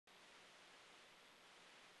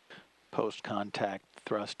Post-contact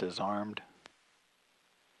thrust is armed.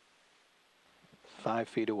 5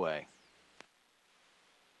 feet away.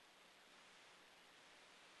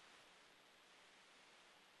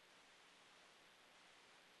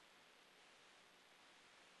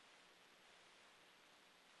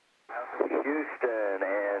 Houston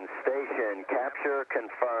and station capture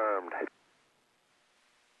confirmed.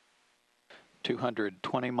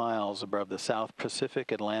 220 miles above the South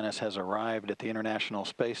Pacific, Atlantis has arrived at the International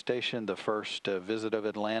Space Station, the first visit of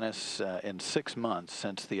Atlantis in 6 months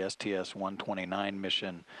since the STS-129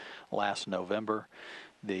 mission last November.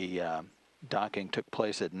 The docking took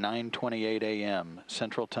place at 9:28 a.m.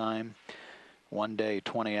 Central Time, 1 day,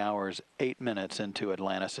 20 hours, 8 minutes into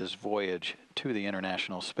Atlantis's voyage to the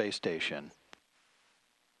International Space Station.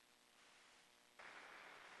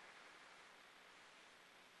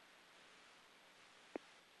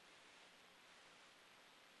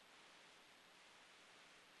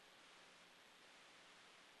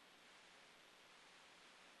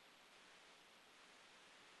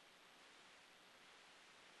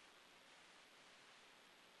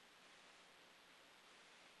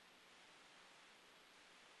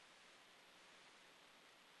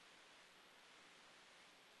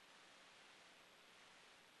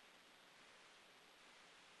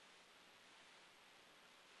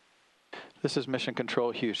 This is Mission Control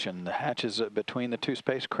Houston. The hatches between the two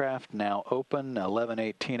spacecraft now open,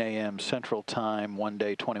 11:18 a.m. Central Time, 1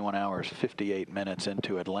 day, 21 hours, 58 minutes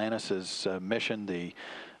into Atlantis's mission. The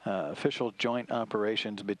official joint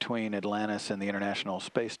operations between Atlantis and the International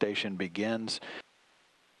Space Station begins.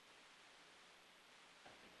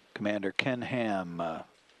 Commander Ken Ham,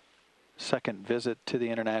 second visit to the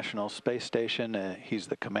International Space Station. He's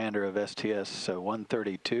the commander of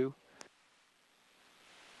STS-132.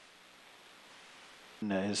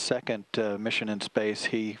 His second mission in space,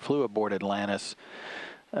 he flew aboard Atlantis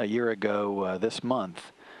a year ago this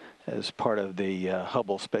month as part of the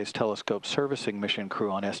Hubble Space Telescope servicing mission crew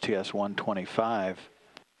on STS-125.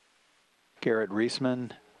 Garrett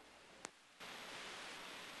Reisman